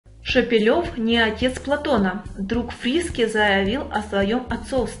Шепелев не отец Платона. Друг Фриске заявил о своем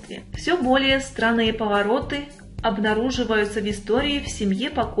отцовстве. Все более странные повороты обнаруживаются в истории в семье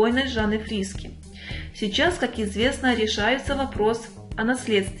покойной Жанны Фриске. Сейчас, как известно, решается вопрос о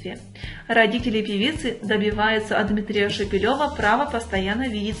наследстве. Родители певицы добиваются от Дмитрия Шепелева права постоянно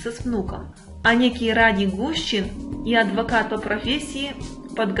видеться с внуком. А некий Ради Гущин и адвокат по профессии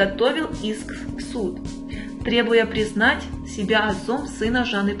подготовил иск в суд, требуя признать себя отцом сына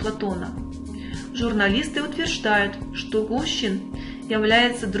Жанны Платона. Журналисты утверждают, что Гущин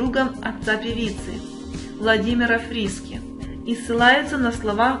является другом отца певицы, Владимира Фриске, и ссылаются на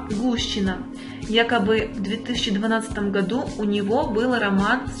слова Гущина. Якобы в 2012 году у него был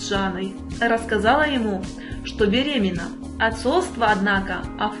роман с Жанной. Рассказала ему, что беременна. Отцовство, однако,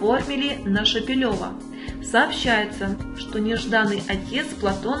 оформили на Шепелева. Сообщается, что нежданный отец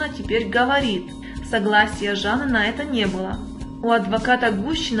Платона теперь говорит, согласия Жанны на это не было. У адвоката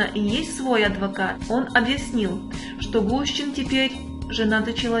Гущина и есть свой адвокат. Он объяснил, что Гущин теперь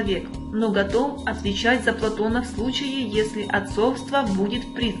женатый человек, но готов отвечать за Платона в случае, если отцовство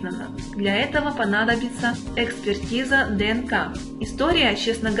будет признано. Для этого понадобится экспертиза ДНК. История,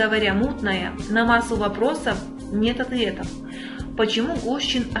 честно говоря, мутная, на массу вопросов нет ответов. Почему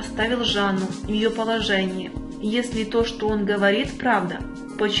Гущин оставил Жанну в ее положении, если то, что он говорит, правда?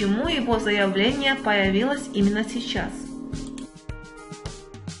 Почему его заявление появилось именно сейчас?